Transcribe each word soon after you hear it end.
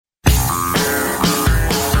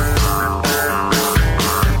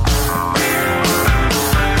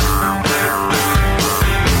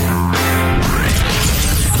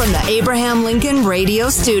radio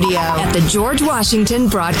studio at the George Washington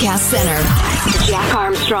Broadcast Center. Jack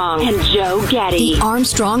Armstrong and Joe Getty. The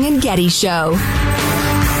Armstrong and Getty Show.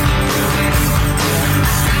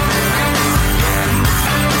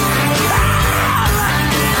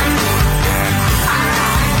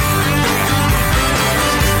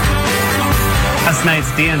 Last night's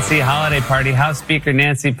DNC holiday party, House Speaker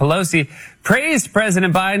Nancy Pelosi praised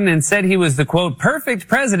President Biden and said he was the, quote, perfect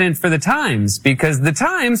president for the times because the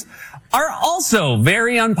times are also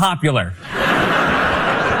very unpopular.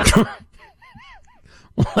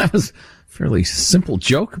 Well, that was a fairly simple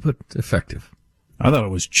joke, but effective. I thought it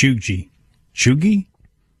was chuggy. Chuggy?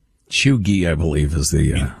 Chuggy, I believe, is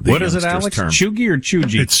the what is it, Alex? Term. Chuggy or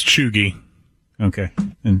chuggy? It's chuggy. Okay.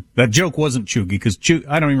 And that joke wasn't chuggy because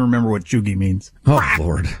I don't even remember what chuggy means. Oh,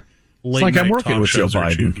 Lord. It's like I'm working with Joe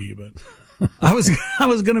Biden. Chuggy, but I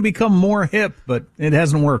was going to become more hip, but it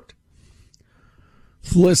hasn't worked.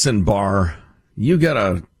 Listen, Barr, you got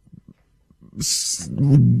a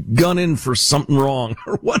gun in for something wrong.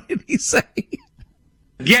 Or what did he say?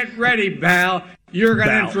 Get ready, Val. You're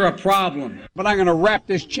going in for a problem. But I'm going to wrap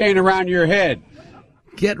this chain around your head.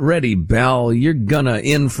 Get ready, Bal. You're gonna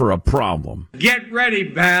in for a problem. Get ready,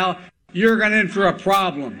 Val. You're going in for a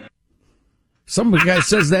problem. Some guy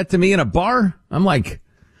says that to me in a bar. I'm like,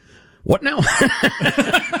 what now?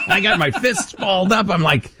 I got my fists balled up. I'm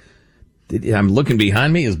like, I'm looking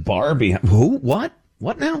behind me. Is Barr behind? Who? What?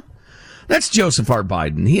 What now? That's Joseph R.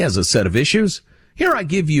 Biden. He has a set of issues. Here I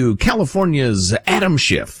give you California's Adam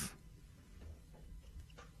Schiff.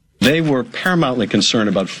 They were paramountly concerned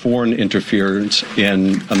about foreign interference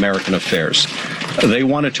in American affairs. They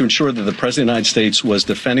wanted to ensure that the President of the United States was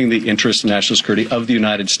defending the interests and national security of the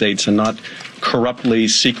United States and not corruptly,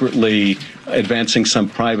 secretly advancing some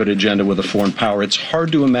private agenda with a foreign power. It's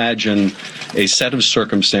hard to imagine a set of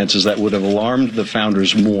circumstances that would have alarmed the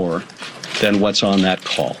founders more than what's on that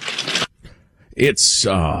call. It's, do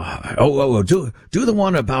the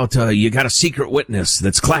one about, you got a secret witness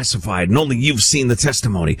that's classified and only you've seen the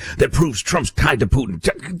testimony that proves Trump's tied to Putin.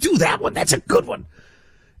 Do that one. That's a good one.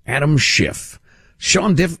 Adam Schiff.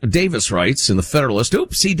 Sean Davis writes in the Federalist,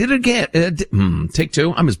 oops, he did it again. Take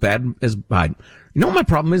two. I'm as bad as Biden. You know what my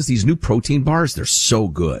problem is? These new protein bars, they're so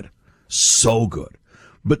good. So good.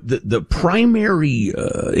 But the primary,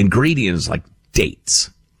 ingredient is like dates.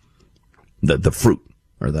 The fruit.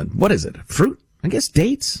 Or what is it? Fruit? I guess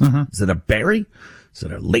dates? Mm-hmm. Is it a berry? Is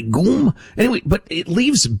it a legume? Anyway, but it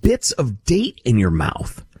leaves bits of date in your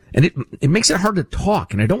mouth. And it makes it hard to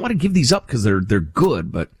talk. And I don't want to give these up because they're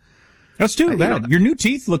good, but. That's too bad. Your new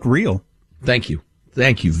teeth look real. Thank you.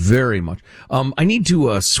 Thank you very much. I need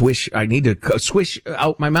to swish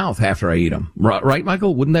out my mouth after I eat them. Right,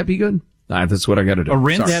 Michael? Wouldn't that be good? That's what I got to do. A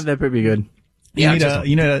rinse? Sorry. Yeah, that'd be good. You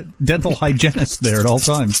need a dental hygienist there at all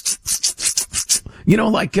times. You know,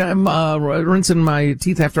 like I'm rinsing my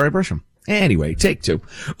teeth after I brush them. Anyway, take two.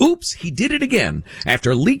 Oops, he did it again.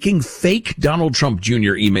 After leaking fake Donald Trump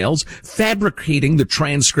Jr. emails, fabricating the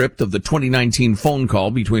transcript of the 2019 phone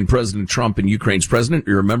call between President Trump and Ukraine's president.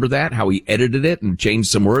 You remember that? How he edited it and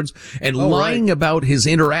changed some words? And lying about his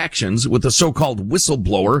interactions with the so-called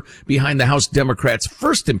whistleblower behind the House Democrats'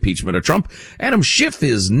 first impeachment of Trump. Adam Schiff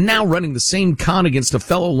is now running the same con against a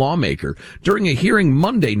fellow lawmaker. During a hearing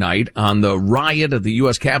Monday night on the riot at the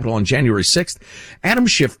U.S. Capitol on January 6th, Adam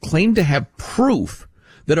Schiff claimed to have proof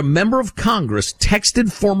that a member of Congress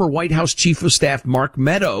texted former White House Chief of Staff Mark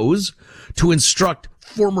Meadows to instruct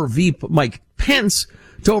former VP Mike Pence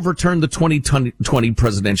to overturn the 2020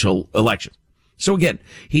 presidential election. So again,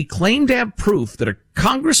 he claimed to have proof that a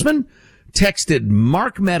congressman texted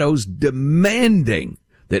Mark Meadows demanding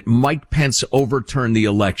that Mike Pence overturn the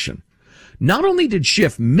election. Not only did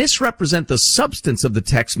Schiff misrepresent the substance of the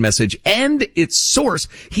text message and its source,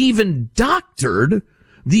 he even doctored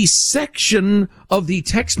the section of the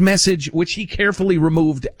text message which he carefully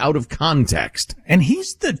removed out of context. And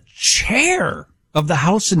he's the chair of the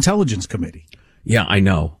House Intelligence Committee. Yeah, I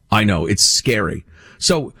know. It's scary.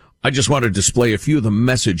 So I just want to display a few of the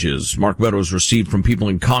messages Mark Meadows received from people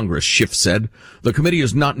in Congress. Schiff said, the committee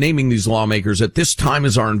is not naming these lawmakers at this time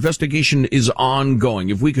as our investigation is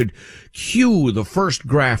ongoing. If we could cue the first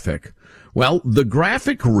graphic. Well, the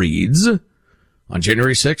graphic reads, on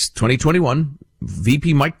January 6th, 2021,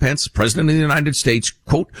 VP Mike Pence, President of the United States,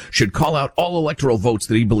 quote, should call out all electoral votes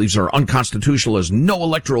that he believes are unconstitutional as no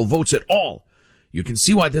electoral votes at all. You can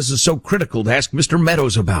see why this is so critical to ask Mr.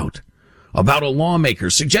 Meadows about a lawmaker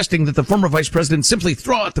suggesting that the former vice president simply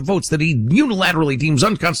throw out the votes that he unilaterally deems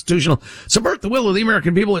unconstitutional, subvert the will of the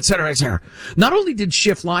American people, etc., etc. Not only did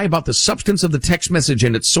Schiff lie about the substance of the text message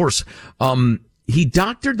and its source, he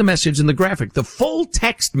doctored the message in the graphic. The full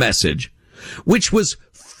text message which was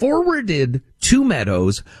forwarded to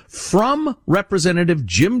Meadows from Representative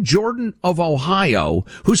Jim Jordan of Ohio,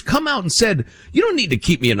 who's come out and said, you don't need to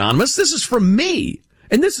keep me anonymous. This is from me.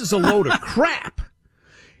 And this is a load of crap.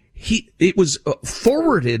 It was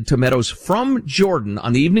forwarded to Meadows from Jordan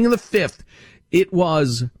on the evening of the 5th. It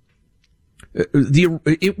was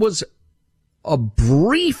a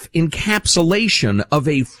brief encapsulation of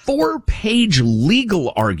a 4-page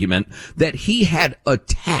legal argument that he had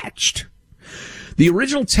attached. The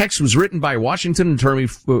original text was written by a Washington attorney,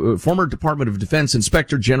 former Department of Defense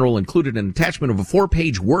Inspector General, included an attachment of a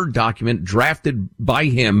 4-page Word document drafted by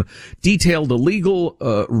him, detailed a legal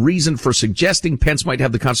reason for suggesting Pence might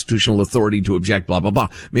have the constitutional authority to object, blah, blah, blah.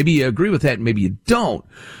 Maybe you agree with that, maybe you don't.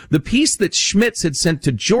 The piece that Schmitz had sent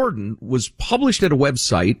to Jordan was published at a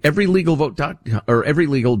website,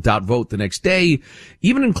 everylegal.vote the next day,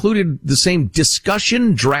 even included the same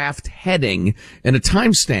discussion draft heading and a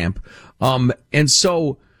timestamp. And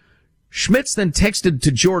so Schmitz then texted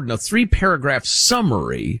to Jordan a 3-paragraph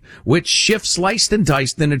summary, which Schiff sliced and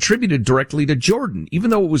diced, then attributed directly to Jordan,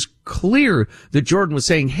 even though it was clear that Jordan was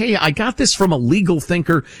saying, hey, I got this from a legal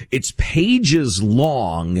thinker. It's pages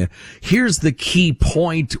long. Here's the key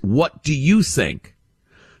point. What do you think?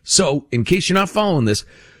 So, in case you're not following this,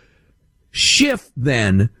 Schiff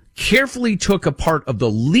then carefully took a part of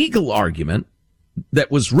the legal argument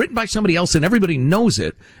that was written by somebody else and everybody knows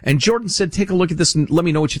it. And Jordan said, take a look at this and let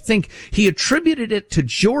me know what you think. He attributed it to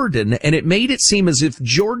Jordan, and it made it seem as if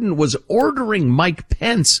Jordan was ordering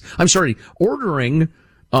what's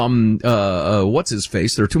his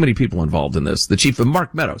face? There are too many people involved in this. The chief of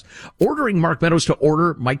Mark Meadows, ordering Mark Meadows to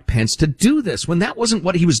order Mike Pence to do this when that wasn't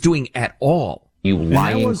what he was doing at all. You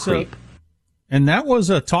lying creep. And that was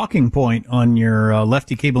a talking point on your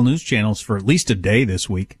lefty cable news channels for at least a day this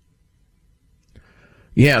week.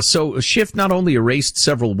 Yeah, so Schiff not only erased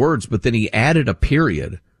several words, but then he added a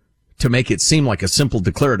period to make it seem like a simple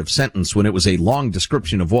declarative sentence when it was a long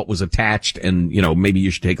description of what was attached and, maybe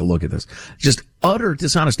you should take a look at this. Just utter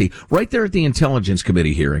dishonesty right there at the Intelligence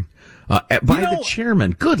Committee hearing by the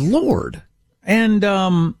chairman. Good Lord.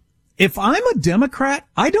 And if I'm a Democrat,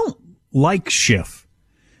 I don't like Schiff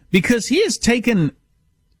because he has taken,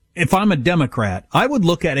 if I'm a Democrat, I would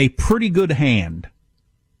look at a pretty good hand.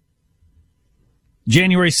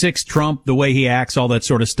 January 6th, Trump, the way he acts, all that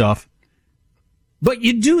sort of stuff. But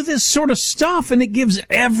you do this sort of stuff, and it gives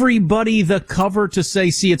everybody the cover to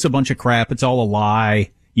say, see, it's a bunch of crap. It's all a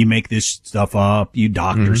lie. You make this stuff up. You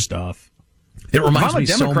doctor stuff. It reminds me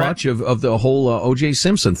so much of the whole O.J.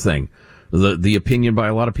 Simpson thing. The opinion by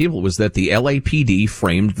a lot of people was that the LAPD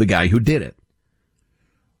framed the guy who did it.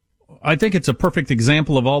 I think it's a perfect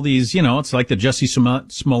example of all these, it's like the Jussie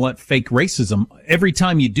Smollett fake racism. Every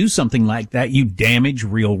time you do something like that, you damage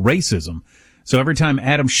real racism. So every time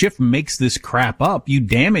Adam Schiff makes this crap up, you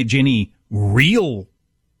damage any real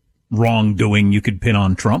wrongdoing you could pin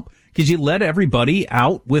on Trump because you let everybody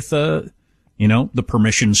out with the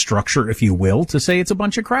permission structure, if you will, to say it's a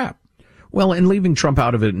bunch of crap. Well, and leaving Trump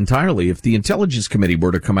out of it entirely, if the Intelligence Committee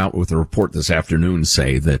were to come out with a report this afternoon,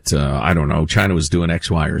 say that, China was doing X,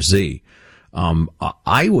 Y, or Z,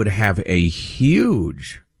 I would have a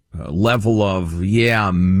huge level of,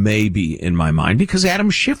 maybe in my mind, because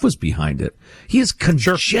Adam Schiff was behind it. He is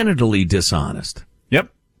congenitally dishonest.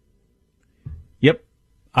 Yep.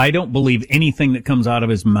 I don't believe anything that comes out of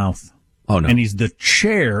his mouth. Oh, no. And he's the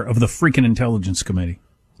chair of the freaking Intelligence Committee.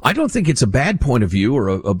 I don't think it's a bad point of view or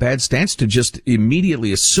a bad stance to just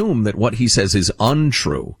immediately assume that what he says is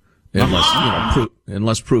untrue,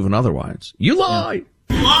 unless proven otherwise. You lie.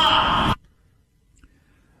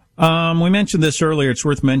 We mentioned this earlier. It's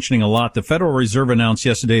worth mentioning a lot. The Federal Reserve announced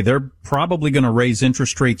yesterday they're probably going to raise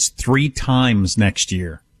interest rates 3 times next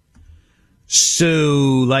year.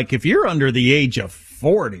 So, if you're under the age of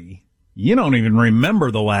 40, you don't even remember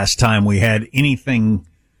the last time we had anything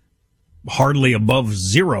hardly above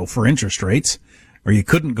 0 for interest rates, or you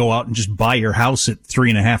couldn't go out and just buy your house at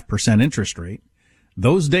 3.5% interest rate.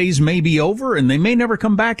 Those days may be over, and they may never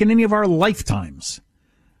come back in any of our lifetimes.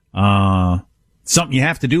 Something you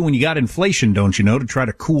have to do when you got inflation, don't you know, to try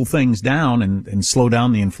to cool things down and slow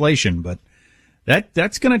down the inflation. But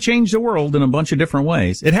that's going to change the world in a bunch of different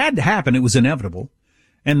ways. It had to happen. It was inevitable.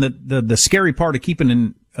 And the scary part of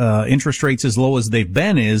keeping interest rates as low as they've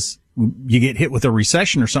been is you get hit with a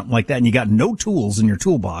recession or something like that, and you got no tools in your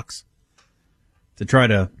toolbox to try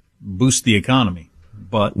to boost the economy.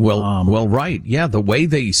 But right, yeah. The way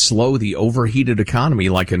they slow the overheated economy,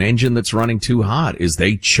 like an engine that's running too hot, is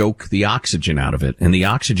they choke the oxygen out of it, and the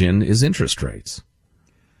oxygen is interest rates.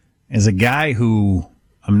 As a guy who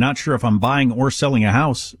I'm not sure if I'm buying or selling a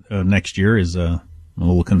house next year, is I'm a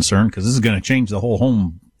little concerned because this is going to change the whole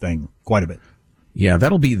home thing quite a bit. Yeah,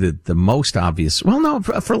 that'll be the most obvious. Well, no,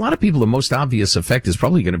 for a lot of people, the most obvious effect is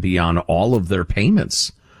probably going to be on all of their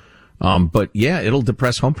payments. But yeah, it'll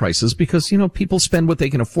depress home prices because, people spend what they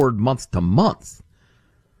can afford month to month.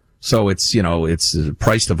 So it's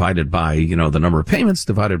price divided by, the number of payments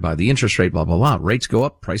divided by the interest rate, blah, blah, blah. Rates go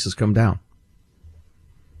up, prices come down.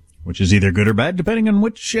 Which is either good or bad, depending on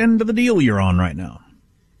which end of the deal you're on right now.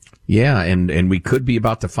 Yeah, and we could be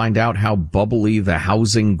about to find out how bubbly the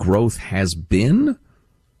housing growth has been.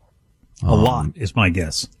 A lot is my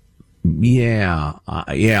guess. Yeah.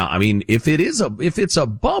 I mean, if it's a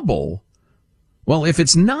bubble, well, if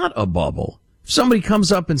it's not a bubble, if somebody comes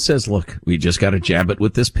up and says, look, we just got to jab it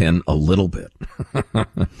with this pin a little bit.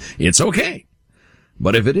 It's okay.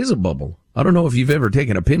 But if it is a bubble, I don't know if you've ever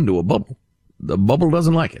taken a pin to a bubble. The bubble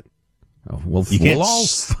doesn't like it. We'll all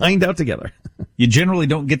find out together. You generally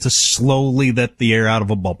don't get to slowly let the air out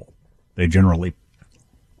of a bubble. They generally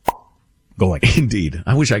go like that. Indeed.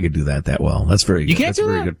 I wish I could do that well. That's very good. You can't That's do a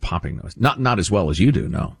very that? good popping noise. Not as well as you do,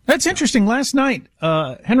 no. That's interesting. Last night,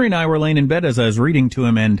 Henry and I were laying in bed as I was reading to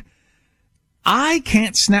him, and I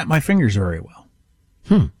can't snap my fingers very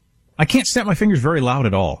well. I can't snap my fingers very loud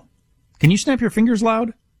at all. Can you snap your fingers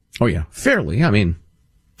loud? Oh, yeah. Fairly. I mean,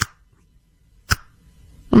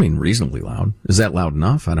 reasonably loud. Is that loud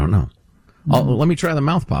enough? I don't know. Let me try the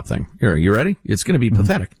mouth pop thing. Here, you ready? It's going to be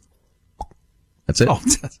pathetic. That's it. Oh,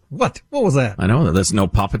 what? What was that? I know. That's no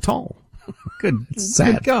pop at all. Good. It's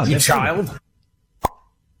sad. Good God. You child.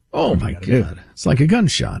 Oh, my God. It's like a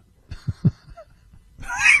gunshot.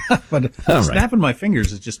 But snapping my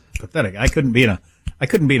fingers is just pathetic. I couldn't be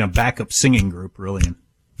in a backup singing group, really.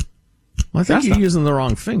 Well, I think you're using the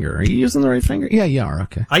wrong finger. Are you using the right finger? Yeah, you are.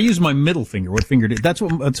 Okay. I use my middle finger. What finger that's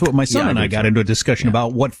what my son and I got into a discussion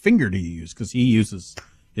about. What finger do you use? Because he uses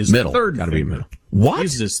his middle. third Gotta finger. be middle. What? He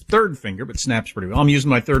uses his third finger, but snaps pretty well. I'm using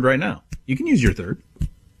my third right now. You can use your third.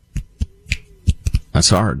 That's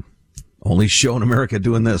hard. Only show in America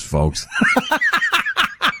doing this, folks.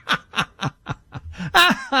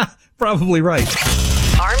 Probably right.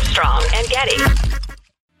 Armstrong and Getty.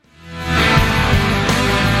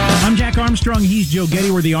 I'm Jack Armstrong. He's Joe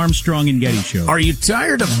Getty. We're the Armstrong and Getty Show. Are you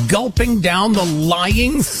tired of gulping down the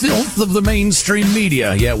lying filth of the mainstream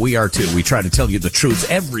media? Yeah, we are too. We try to tell you the truth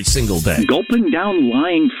every single day. Gulping down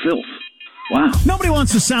lying filth. Wow. Nobody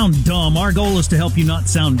wants to sound dumb. Our goal is to help you not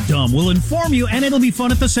sound dumb. We'll inform you, and it'll be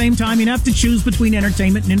fun at the same time. You don't have to choose between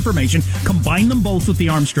entertainment and information. Combine them both with the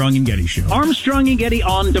Armstrong and Getty Show. Armstrong and Getty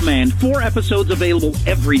On Demand. 4 episodes available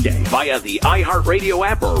every day via the iHeartRadio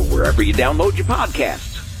app or wherever you download your podcasts.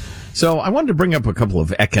 So I wanted to bring up a couple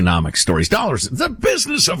of economic stories. Dollars. The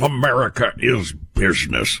business of America is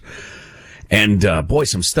business. And, boy,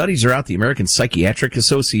 some studies are out. The American Psychiatric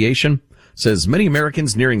Association says many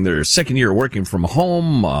Americans nearing their second year working from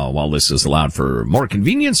home, while this is allowed for more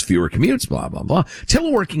convenience, fewer commutes, blah, blah, blah.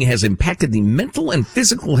 Teleworking has impacted the mental and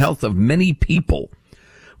physical health of many people.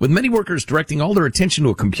 With many workers directing all their attention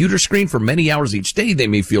to a computer screen for many hours each day, they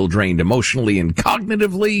may feel drained emotionally and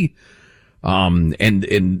cognitively.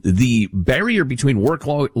 And the barrier between work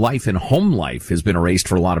life and home life has been erased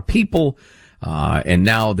for a lot of people. And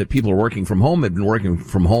now that people are working from home, have been working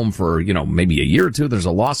from home for, maybe a year or two, there's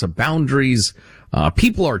a loss of boundaries.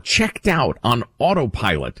 People are checked out on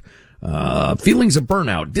autopilot. Feelings of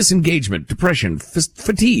burnout, disengagement, depression,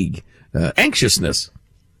 fatigue, anxiousness.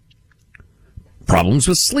 Problems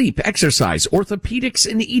with sleep, exercise, orthopedics,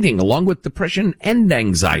 and eating, along with depression and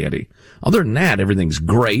anxiety. Other than that, everything's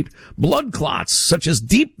great. Blood clots, such as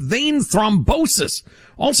deep vein thrombosis,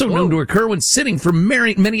 also known to occur when sitting for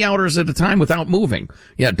many hours at a time without moving.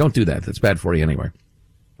 Yeah, don't do that. That's bad for you anyway.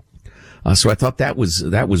 So I thought that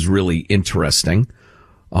was really interesting.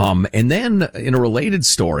 And then in a related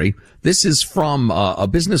story, this is from a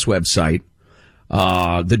business website.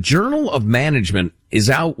 The Journal of Management is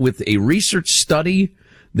out with a research study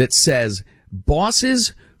that says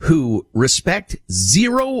bosses who respect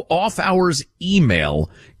 0 off-hours email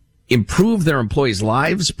improve their employees'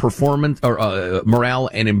 lives, performance, or morale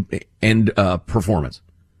and performance.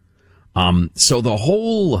 So the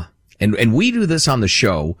whole, and we do this on the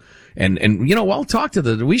show, and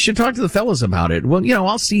we should talk to the fellas about it. Well,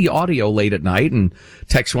 I'll see audio late at night and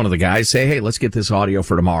text one of the guys, say, hey, let's get this audio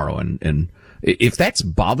for tomorrow, and if that's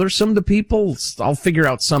bothersome to people, I'll figure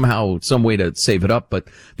out some way to save it up. But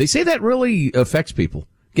they say that really affects people,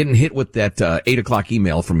 getting hit with that 8 o'clock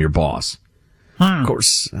email from your boss. Of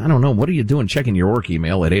course, I don't know. What are you doing checking your work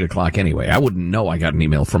email at 8 o'clock anyway? I wouldn't know I got an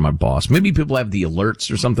email from my boss. Maybe people have the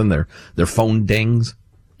alerts or something, their phone dings.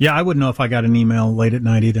 Yeah, I wouldn't know if I got an email late at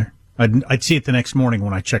night either. I'd see it the next morning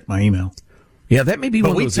when I check my email. Yeah, that may be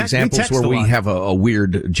one of those examples where we have a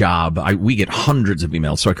weird job. We get hundreds of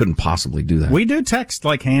emails, so I couldn't possibly do that. We do text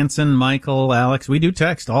like Hanson, Michael, Alex. We do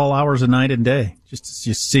text all hours of night and day, just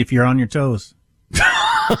to see if you're on your toes.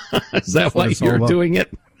 Is that why you're doing it?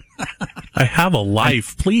 I have a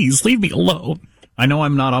life. Please leave me alone. I know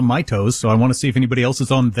I'm not on my toes, so I want to see if anybody else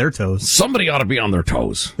is on their toes. Somebody ought to be on their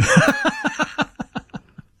toes.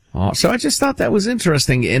 So I just thought that was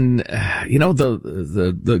interesting. In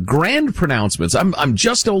the grand pronouncements. I'm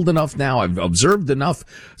just old enough now. I've observed enough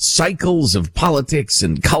cycles of politics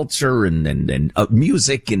and culture and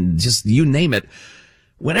music and just you name it.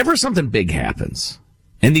 Whenever something big happens,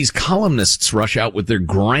 and these columnists rush out with their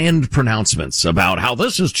grand pronouncements about how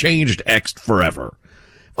this has changed X forever.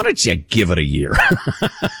 Why don't you give it a year?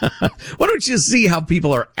 Why don't you see how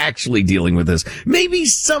people are actually dealing with this? Maybe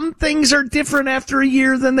some things are different after a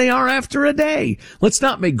year than they are after a day. Let's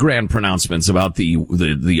not make grand pronouncements about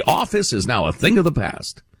the office is now a thing of the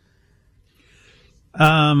past.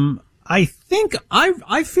 I think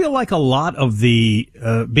I feel like a lot of the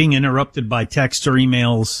being interrupted by texts or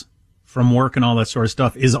emails from work and all that sort of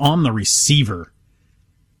stuff is on the receiver.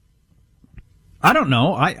 I don't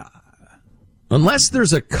know. Unless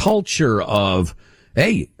there's a culture of,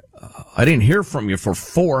 hey, I didn't hear from you for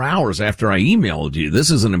 4 hours after I emailed you. This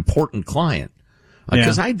is an important client.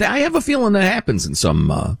 Because I have a feeling that happens in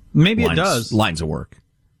some maybe it does lines of work.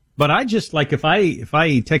 But I just like if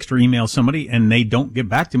I text or email somebody and they don't get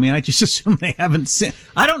back to me, I just assume they haven't sent.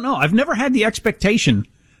 I don't know. I've never had the expectation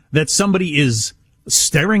that somebody is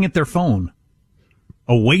staring at their phone,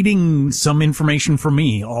 awaiting some information from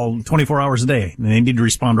me all 24 hours a day, and they need to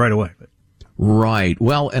respond right away. Right.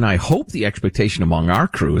 Well, and I hope the expectation among our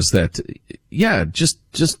crew is that, just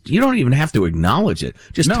you don't even have to acknowledge it.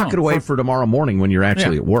 Just tuck it away for tomorrow morning when you're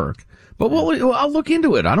actually at work. But I'll look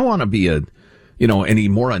into it. I don't want to be any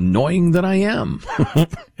more annoying than I am.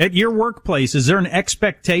 At your workplace, is there an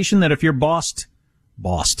expectation that if your boss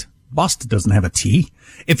doesn't have a T.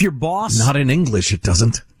 If your boss, not in English, it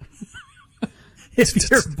doesn't. If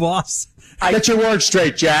your boss, get your words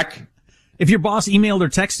straight, Jack. If your boss emailed or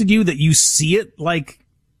texted you that you see it like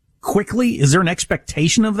quickly, is there an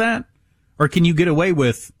expectation of that? Or can you get away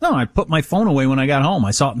with, no, I put my phone away when I got home. I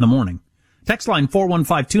saw it in the morning. Text line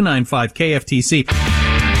 415-295-KFTC.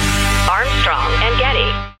 Armstrong and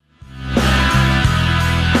Getty.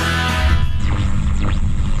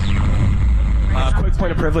 Quick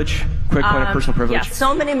point of privilege. Quick point of personal privilege. Yeah,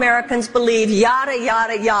 so many Americans believe yada,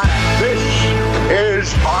 yada, yada. This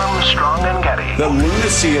is Armstrong and Getty. The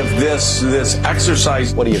lunacy of this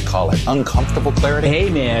exercise, what do you call it? Uncomfortable clarity? Hey,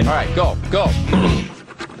 man. All right, go.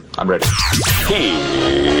 I'm ready.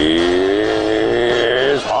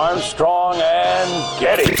 Here's Armstrong and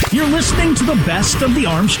Getty. You're listening to the best of the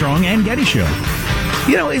Armstrong and Getty Show.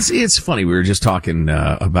 It's funny. We were just talking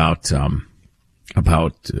about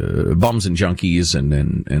bums and junkies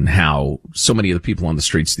and how so many of the people on the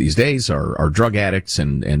streets these days are drug addicts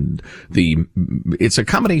and it's a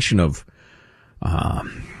combination of,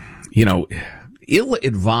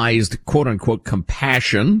 ill-advised quote unquote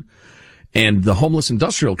compassion and the homeless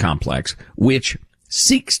industrial complex, which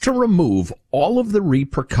seeks to remove all of the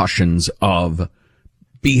repercussions of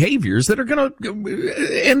behaviors that are going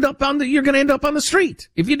to end up on the street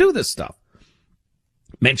if you do this stuff.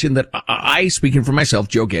 Mentioned that I, speaking for myself,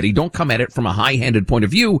 Joe Getty, don't come at it from a high-handed point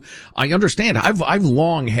of view. I understand. I've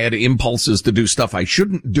long had impulses to do stuff I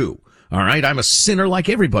shouldn't do. All right. I'm a sinner like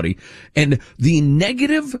everybody. And the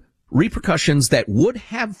negative repercussions that would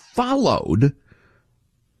have followed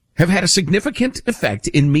have had a significant effect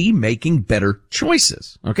in me making better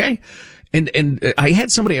choices. Okay. And I had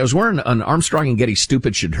somebody, I was wearing an Armstrong and Getty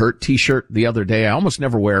Stupid Should Hurt t-shirt the other day. I almost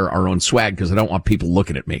never wear our own swag because I don't want people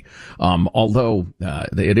looking at me. Although,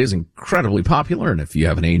 it is incredibly popular. And if you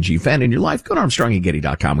have an A&G fan in your life, go to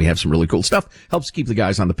ArmstrongandGetty.com. We have some really cool stuff. Helps keep the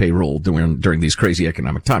guys on the payroll during these crazy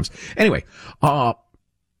economic times. Anyway,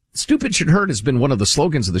 Stupid Should Hurt has been one of the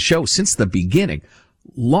slogans of the show since the beginning.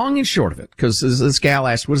 Long and short of it, because this gal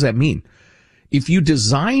asked, what does that mean? If you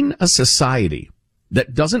design a society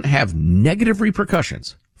that doesn't have negative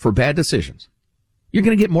repercussions for bad decisions, you're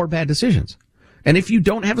going to get more bad decisions. And if you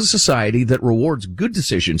don't have a society that rewards good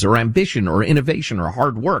decisions or ambition or innovation or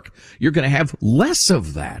hard work, you're going to have less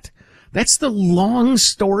of that. That's the long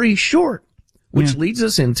story short, which leads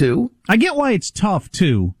us into... I get why it's tough,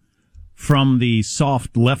 too, from the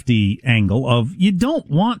soft lefty angle of you don't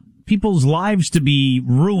want people's lives to be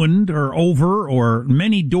ruined or over or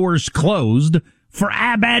many doors closed for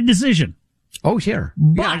a bad decision. Oh, sure.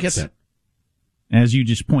 But, I get that. As you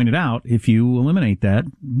just pointed out, if you eliminate that,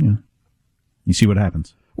 you see what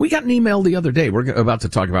happens. We got an email the other day. We're about to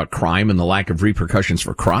talk about crime and the lack of repercussions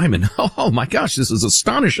for crime. And oh my gosh, this is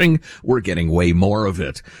astonishing. We're getting way more of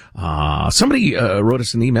it. Somebody wrote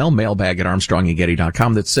us an email,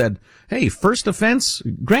 mailbag@armstrongandgetty.com, that said, hey, first offense,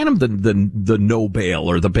 grant them the no bail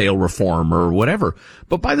or the bail reform or whatever.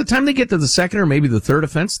 But by the time they get to the second or maybe the third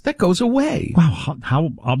offense, that goes away. Wow,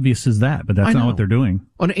 how obvious is that? But that's not what they're doing.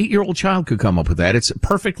 An 8-year-old child could come up with that. It's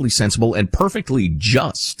perfectly sensible and perfectly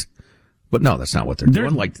just. But no, that's not what they're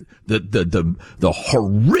doing. Like the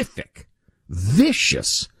horrific,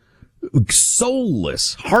 vicious,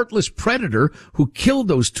 soulless, heartless predator who killed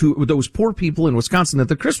those poor people in Wisconsin at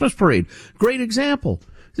the Christmas parade. Great example.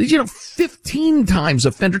 15 times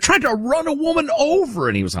offender, tried to run a woman over,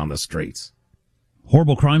 and he was on the streets.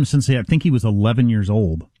 Horrible crime since I think he was 11 years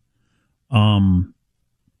old.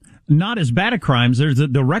 Not as bad at crimes. There's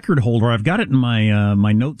the record holder. I've got it in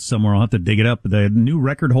my notes somewhere. I'll have to dig it up. The new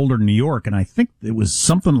record holder in New York, and I think it was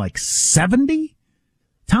something like 70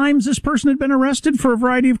 times this person had been arrested for a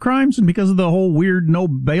variety of crimes, and because of the whole weird no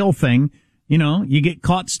bail thing, you get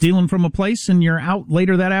caught stealing from a place and you're out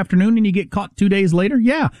later that afternoon and you get caught 2 days later.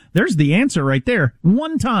 Yeah, there's the answer right there.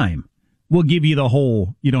 One time will give you the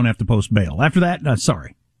whole, you don't have to post bail. After that,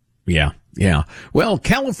 sorry. Yeah. Well,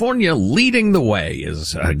 California leading the way,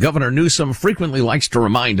 as Governor Newsom frequently likes to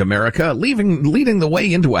remind America, leading the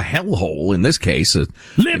way into a hellhole in this case.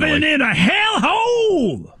 Living in a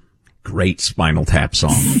hellhole! Great Spinal Tap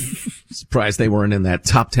song. Surprised they weren't in that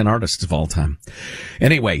top 10 artists of all time.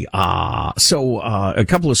 Anyway, so a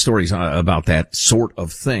couple of stories about that sort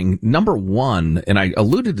of thing. Number one, and I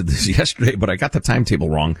alluded to this yesterday, but I got the timetable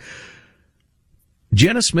wrong.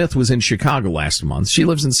 Jenna Smith was in Chicago last month. She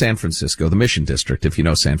lives in San Francisco, the Mission District, if you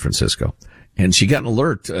know San Francisco. And she got an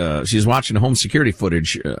alert. She was watching home security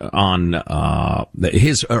footage on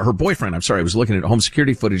her boyfriend. I'm sorry, was looking at home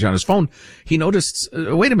security footage on his phone. He noticed,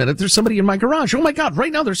 wait a minute, there's somebody in my garage. Oh my God,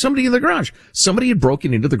 right now there's somebody in the garage. Somebody had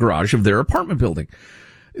broken into the garage of their apartment building.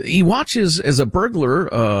 He watches as a burglar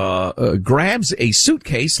grabs a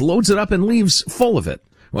suitcase, loads it up, and leaves full of it.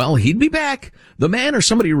 Well, he'd be back. The man or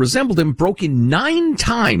somebody who resembled him broke in 9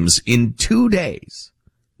 times in 2 days.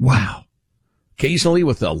 Wow. Occasionally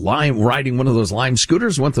with riding one of those Lime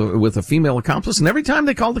scooters with a female accomplice, and every time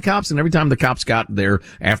they called the cops, and every time the cops got there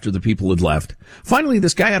after the people had left. Finally,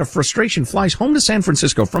 this guy out of frustration flies home to San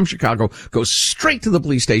Francisco from Chicago, goes straight to the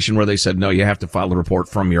police station where they said, no, you have to file a report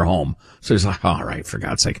from your home. So he's like, all right, for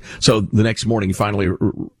God's sake. So the next morning he finally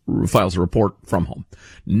files a report from home.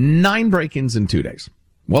 9 break-ins in 2 days.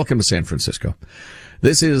 Welcome to San Francisco.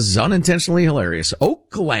 This is unintentionally hilarious.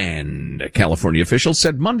 Oakland, California officials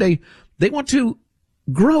said Monday they want to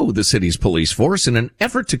grow the city's police force in an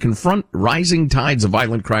effort to confront rising tides of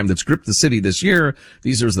violent crime that's gripped the city this year.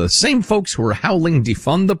 These are the same folks who are howling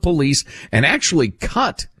defund the police and actually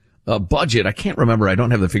cut a budget. I can't remember. I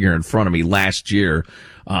don't have the figure in front of me last year.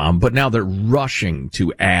 But now they're rushing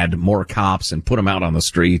to add more cops and put them out on the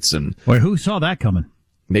streets. And boy, who saw that coming?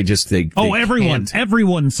 Everyone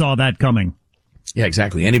saw that coming. Yeah,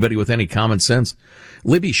 exactly. Anybody with any common sense.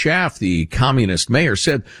 Libby Schaaf, the communist mayor,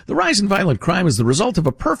 said the rise in violent crime is the result of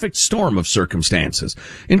a perfect storm of circumstances,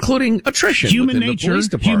 including attrition human within nature, the police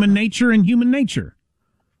department, human nature,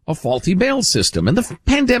 a faulty bail system, and the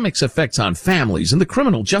pandemic's effects on families and the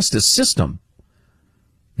criminal justice system.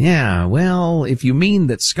 Yeah, well, if you mean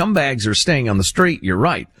that scumbags are staying on the street, you're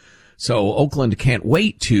right. So Oakland can't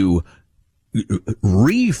wait to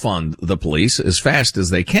refund the police as fast as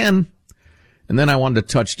they can. And then I wanted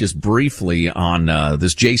to touch just briefly on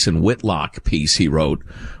this Jason Whitlock piece he wrote,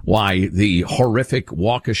 why the horrific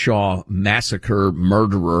Waukesha massacre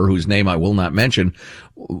murderer, whose name I will not mention,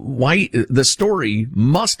 why the story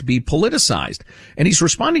must be politicized. And he's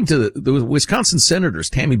responding to the Wisconsin senators,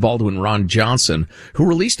 Tammy Baldwin and Ron Johnson, who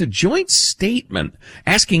released a joint statement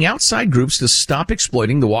asking outside groups to stop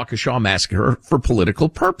exploiting the Waukesha massacre for political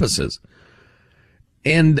purposes.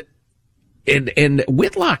 And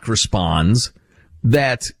Whitlock responds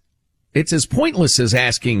that it's as pointless as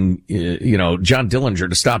asking, John Dillinger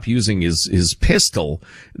to stop using his pistol.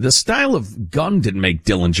 The style of gun didn't make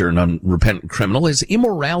Dillinger an unrepentant criminal. His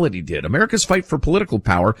immorality did. America's fight for political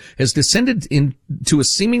power has descended into a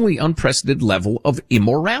seemingly unprecedented level of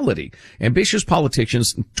immorality. Ambitious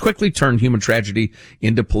politicians quickly turned human tragedy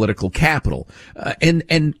into political capital.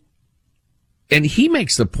 And he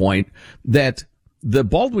makes the point that the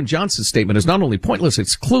Baldwin-Johnson statement is not only pointless,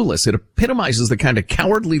 it's clueless. It epitomizes the kind of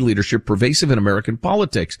cowardly leadership pervasive in American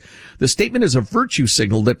politics. The statement is a virtue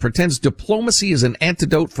signal that pretends diplomacy is an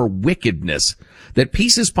antidote for wickedness, that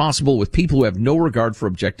peace is possible with people who have no regard for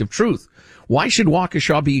objective truth. Why should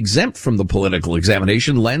Waukesha be exempt from the political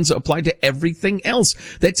examination lens applied to everything else?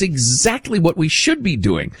 That's exactly what we should be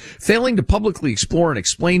doing. Failing to publicly explore and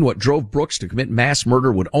explain what drove Brooks to commit mass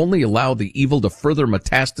murder would only allow the evil to further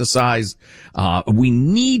metastasize. We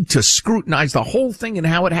need to scrutinize the whole thing and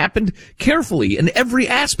how it happened carefully, and every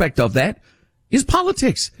aspect of that is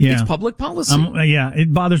politics. Yeah. It's public policy.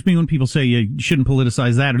 It bothers me when people say you shouldn't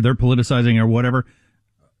politicize that or they're politicizing or whatever.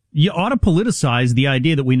 You ought to politicize the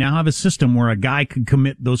idea that we now have a system where a guy could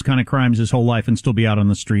commit those kind of crimes his whole life and still be out on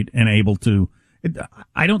the street and able to.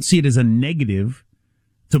 I don't see it as a negative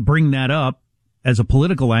to bring that up as a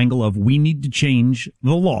political angle of we need to change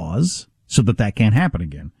the laws so that can't happen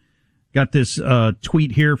again. Got this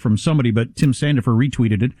tweet here from somebody, but Tim Sandifer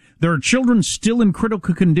retweeted it. There are children still in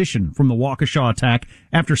critical condition from the Waukesha attack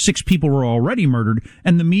after 6 people were already murdered,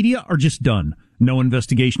 and the media are just done. No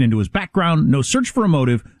investigation into his background, no search for a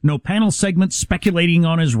motive, no panel segments speculating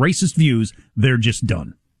on his racist views. They're just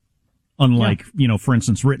done. Unlike, for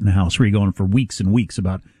instance, Rittenhouse, where you're going for weeks and weeks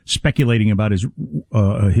about speculating about his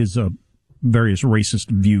various racist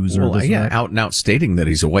views. Out and out stating that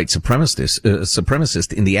he's a white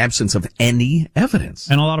supremacist in the absence of any evidence.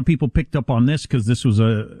 And a lot of people picked up on this because this was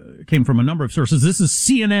came from a number of sources. This is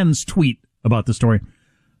CNN's tweet about the story.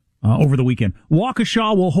 Over the weekend.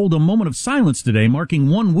 Waukesha will hold a moment of silence today,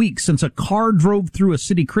 marking 1 week since a car drove through a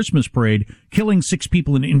city Christmas parade, killing 6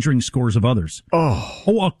 people and injuring scores of others.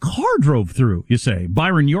 Oh, a car drove through, you say.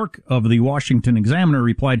 Byron York of the Washington Examiner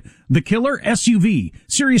replied, the killer, SUV.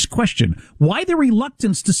 Serious question. Why the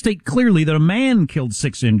reluctance to state clearly that a man killed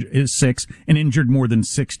 6 and injured more than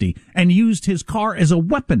 60 and used his car as a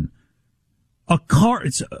weapon? A car,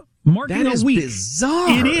 marking that is a week.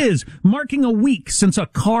 Bizarre. It is. Marking a week since a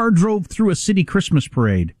car drove through a city Christmas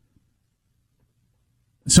parade.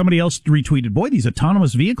 Somebody else retweeted, boy, these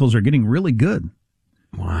autonomous vehicles are getting really good.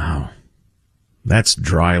 Wow. That's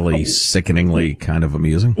dryly, sickeningly kind of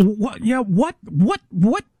amusing. What is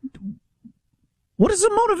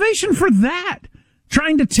the motivation for that?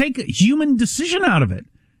 Trying to take a human decision out of it.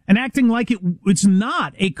 And acting like it's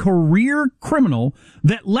not a career criminal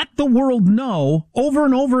that let the world know over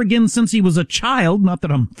and over again since he was a child, not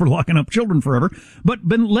that I'm for locking up children forever, but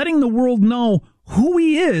been letting the world know who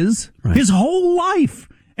he is his whole life.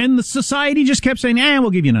 And the society just kept saying, we'll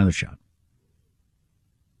give you another shot.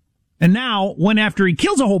 And now, when after he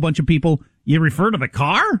kills a whole bunch of people, you refer to the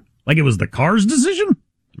car? Like it was the car's decision?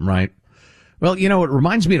 Right. Well, it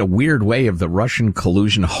reminds me in a weird way of the Russian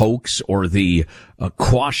collusion hoax or the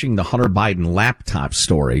quashing the Hunter Biden laptop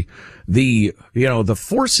story. The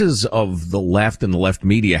forces of the left and the left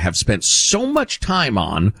media have spent so much time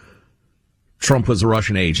on Trump was a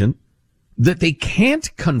Russian agent that they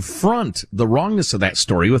can't confront the wrongness of that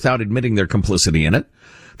story without admitting their complicity in it.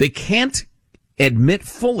 They can't admit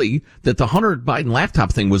fully that the Hunter Biden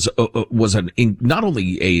laptop thing was not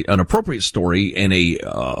only an appropriate story and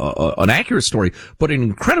an accurate story, but an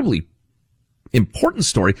incredibly important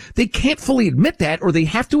story. They can't fully admit that, or they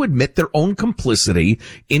have to admit their own complicity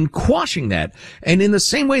in quashing that. And in the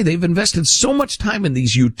same way, they've invested so much time in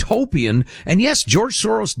these utopian, and yes, George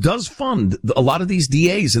Soros does fund a lot of these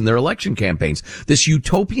DAs in their election campaigns, this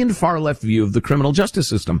utopian far left view of the criminal justice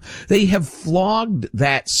system. They have flogged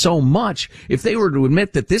that so much. If they were to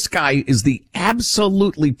admit that this guy is the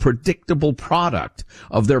absolutely predictable product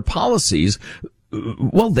of their policies,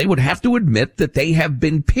 well, they would have to admit that they have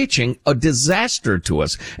been pitching a disaster to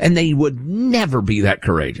us, and they would never be that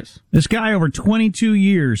courageous. This guy over 22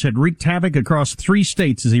 years had wreaked havoc across 3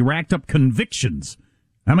 states as he racked up convictions.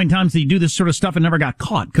 How many times did he do this sort of stuff and never got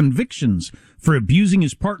caught? Convictions for abusing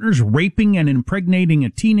his partners, raping and impregnating a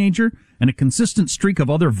teenager, and a consistent streak of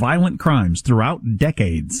other violent crimes throughout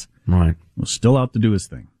decades. Right. Was still out to do his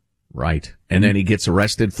thing. Right. And then he gets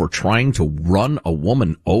arrested for trying to run a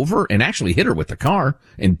woman over and actually hit her with the car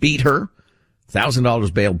and beat her.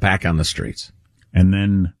 $1,000 bail back on the streets. And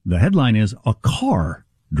then the headline is, a car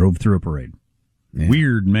drove through a parade. Yeah.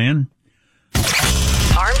 Weird, man.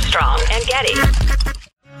 Armstrong and Getty.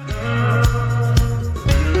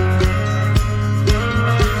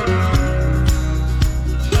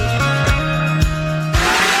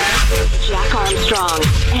 Jack Armstrong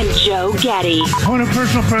and Joe Getty. Point of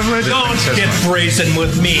personal privilege. Don't get brazen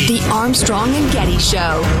with me. The Armstrong and Getty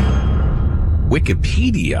Show.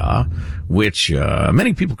 Wikipedia, which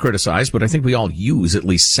many people criticize, but I think we all use at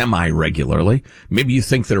least semi-regularly. Maybe you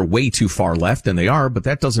think they're way too far left, and they are, but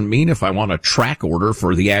that doesn't mean if I want a track order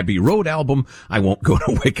for the Abbey Road album, I won't go to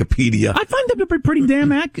Wikipedia. I find them to be pretty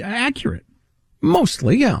damn accurate.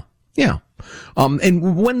 Mostly, yeah. Yeah.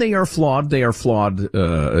 And when they are flawed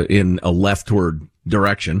in a leftward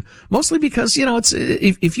direction, mostly because, it's,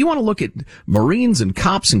 if you want to look at Marines and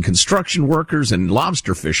cops and construction workers and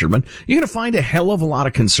lobster fishermen, you're going to find a hell of a lot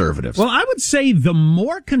of conservatives. Well, I would say the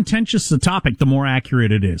more contentious the topic, the more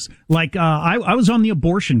accurate it is. Like, I was on the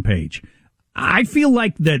abortion page. I feel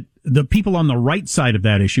like that the people on the right side of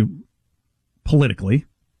that issue, politically,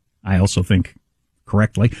 I also think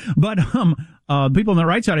correctly, but, people on the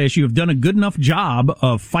right side of the issue have done a good enough job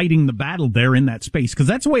of fighting the battle there in that space, because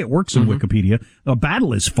that's the way it works in Wikipedia. A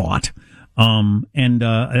battle is fought. And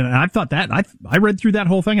I thought that, I read through that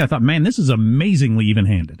whole thing. I thought, man, this is amazingly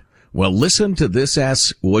even-handed. Well, listen to this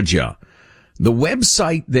would ya? The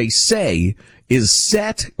website, they say,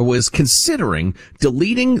 was considering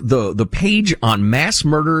deleting the page on mass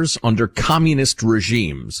murders under communist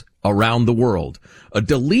regimes around the world. A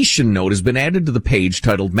deletion note has been added to the page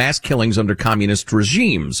titled Mass Killings Under Communist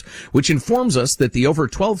Regimes, which informs us that the over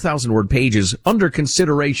 12,000 word page is under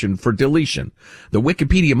consideration for deletion. The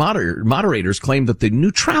Wikipedia moderators claim that the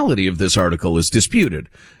neutrality of this article is disputed,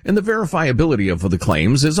 and the verifiability of the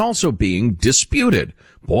claims is also being disputed.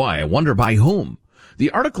 Boy, I wonder by whom.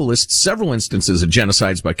 The article lists several instances of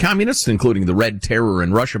genocides by communists, including the Red Terror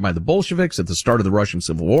in Russia by the Bolsheviks at the start of the Russian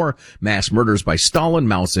Civil War, mass murders by Stalin,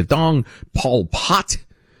 Mao Zedong, Pol Pot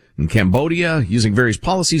in Cambodia, using various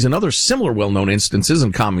policies, and other similar well-known instances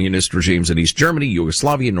in communist regimes in East Germany,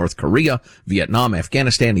 Yugoslavia, North Korea, Vietnam,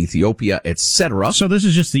 Afghanistan, Ethiopia, etc. So this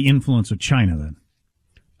is just the influence of China,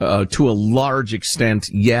 then? To a large extent,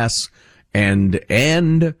 yes, and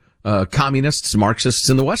communists, Marxists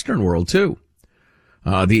in the Western world, too.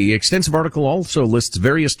 The extensive article also lists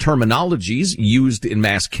various terminologies used in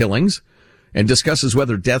mass killings and discusses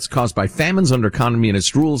whether deaths caused by famines under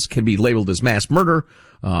communist rules can be labeled as mass murder,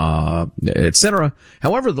 etc.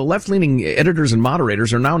 However, the left-leaning editors and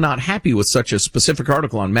moderators are now not happy with such a specific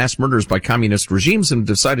article on mass murders by communist regimes and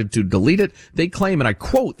decided to delete it. They claim, and I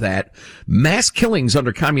quote, that mass killings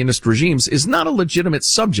under communist regimes is not a legitimate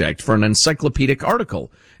subject for an encyclopedic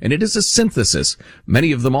article, and it is a synthesis.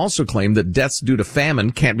 Many of them also claim that deaths due to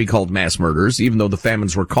famine can't be called mass murders, even though the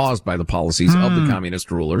famines were caused by the policies of the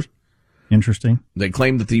communist rulers. Interesting. They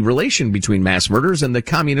claim that the relation between mass murders and the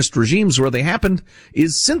communist regimes where they happened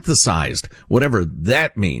is synthesized, whatever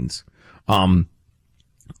that means.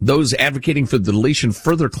 Those advocating for the deletion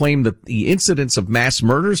further claim that the incidents of mass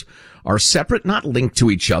murders are separate, not linked to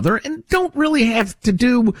each other, and don't really have to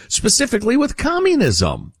do specifically with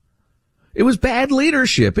communism. It was bad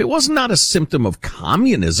leadership. It was not a symptom of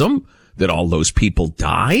communism that all those people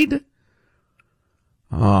died.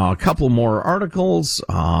 A couple more articles.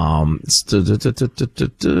 I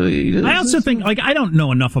also think, I don't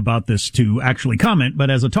know enough about this to actually comment, but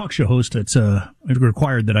as a talk show host, it's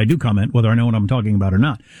required that I do comment, whether I know what I'm talking about or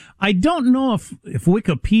not. I don't know if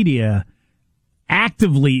Wikipedia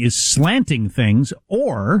actively is slanting things,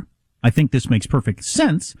 or, I think this makes perfect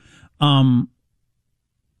sense, the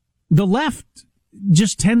left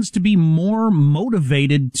just tends to be more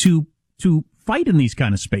motivated to fight in these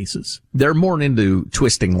kind of spaces. They're more into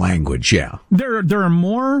twisting language, yeah. There are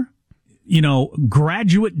more,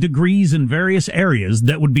 graduate degrees in various areas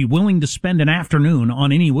that would be willing to spend an afternoon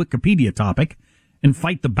on any Wikipedia topic and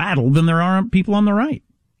fight the battle than there are people on the right.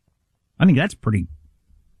 I think that's pretty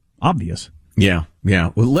obvious. Yeah.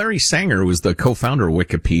 Well, Larry Sanger was the co-founder of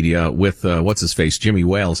Wikipedia with, Jimmy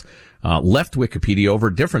Wales, left Wikipedia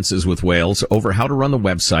over differences with Wales over how to run the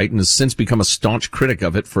website and has since become a staunch critic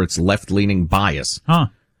of it for its left-leaning bias.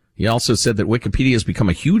 He also said that Wikipedia has become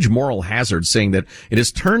a huge moral hazard, saying that it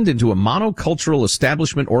has turned into a monocultural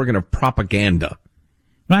establishment organ of propaganda.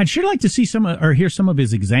 I'd sure like to see hear some of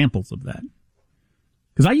his examples of that.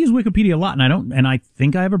 Because I use Wikipedia a lot, and I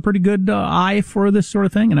think I have a pretty good eye for this sort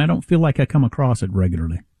of thing, and I don't feel like I come across it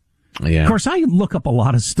regularly. Yeah. Of course, I look up a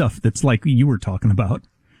lot of stuff that's like you were talking about.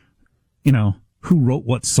 Who wrote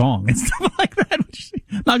what song and stuff like that, which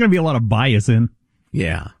not going to be a lot of bias in.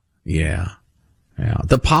 Yeah.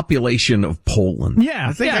 The population of Poland. Yeah.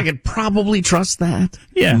 I think I could probably trust that.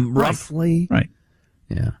 Yeah. Roughly. Right.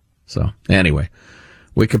 Yeah. So, anyway,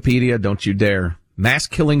 Wikipedia, don't you dare. Mass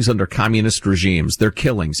killings under communist regimes. They're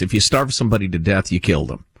killings. If you starve somebody to death, you kill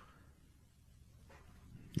them.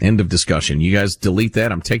 End of discussion. You guys delete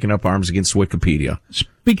that. I'm taking up arms against Wikipedia.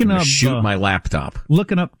 Speaking of shoot my laptop.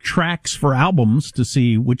 Looking up tracks for albums to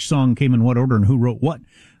see which song came in what order and who wrote what.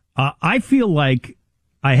 I feel like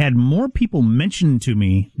I had more people mention to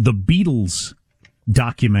me the Beatles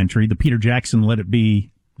documentary, the Peter Jackson Let It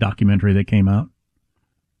Be documentary that came out.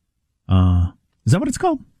 Is that what it's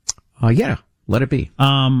called? Yeah. Let it be.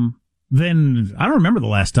 Then I don't remember the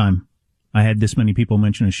last time I had this many people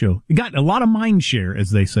mention a show. It got a lot of mind share,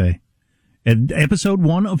 as they say. Episode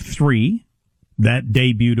 1 of 3, that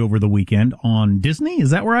debuted over the weekend on Disney. Is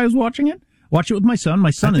that where I was watching it? Watch it with my son.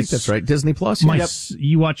 My son I think that's right. Disney Plus.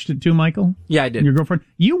 You watched it too, Michael? Yeah, I did. Your girlfriend?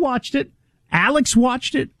 You watched it. Alex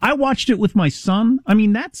watched it. I watched it with my son. I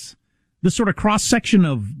mean, that's the sort of cross-section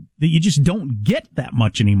of that you just don't get that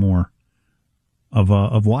much anymore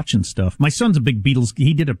of watching stuff. My son's a big Beatles.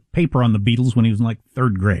 He did a paper on the Beatles when he was in like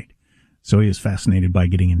 3rd grade. So he was fascinated by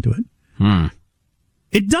getting into it.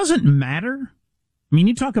 It doesn't matter. I mean,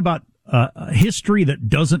 you talk about a history that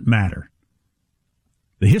doesn't matter.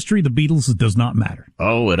 The history of the Beatles does not matter.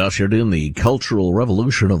 Oh, it ushered in the cultural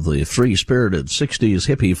revolution of the free-spirited 60s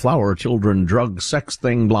hippie flower children drug sex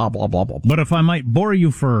thing, blah, blah, blah, blah. But if I might bore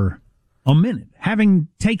you for a minute, having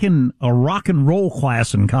taken a rock and roll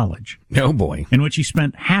class in college. Oh, boy. In which he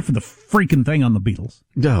spent half of the freaking thing on the Beatles.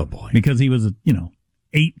 Oh, boy. Because he was,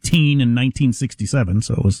 18 in 1967,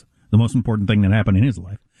 so it was the most important thing that happened in his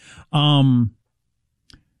life.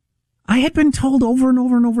 I had been told over and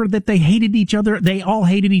over and over that they hated each other. They all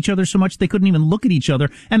hated each other so much they couldn't even look at each other.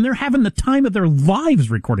 And they're having the time of their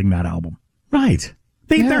lives recording that album. Right.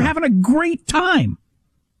 They're having a great time.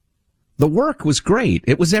 The work was great.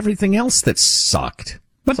 It was everything else that sucked.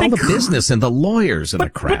 But all the business and the lawyers and the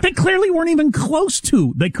crap. But they clearly weren't even close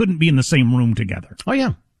to. They couldn't be in the same room together. Oh,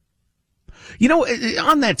 yeah.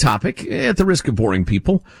 On that topic, at the risk of boring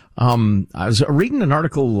people, I was reading an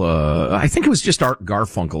article, I think it was just Art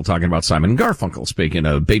Garfunkel talking about Simon Garfunkel, speaking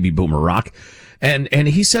of baby boomer rock. And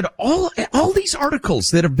he said, all these articles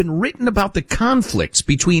that have been written about the conflicts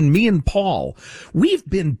between me and Paul, we've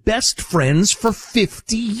been best friends for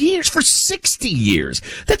 50 years, for 60 years.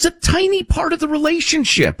 That's a tiny part of the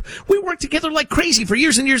relationship. We worked together like crazy for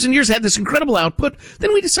years and years and years, had this incredible output.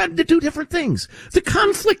 Then we decided to do different things. The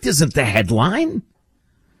conflict isn't the headline.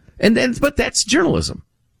 But that's journalism.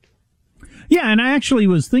 Yeah, and I actually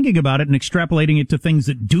was thinking about it and extrapolating it to things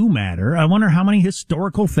that do matter. I wonder how many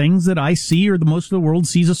historical things that I see or the most of the world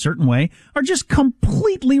sees a certain way are just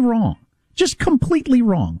completely wrong. Just completely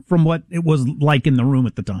wrong from what it was like in the room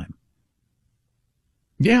at the time.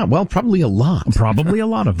 Yeah, well, probably a lot. Probably a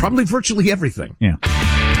lot of them. Probably virtually everything. Yeah.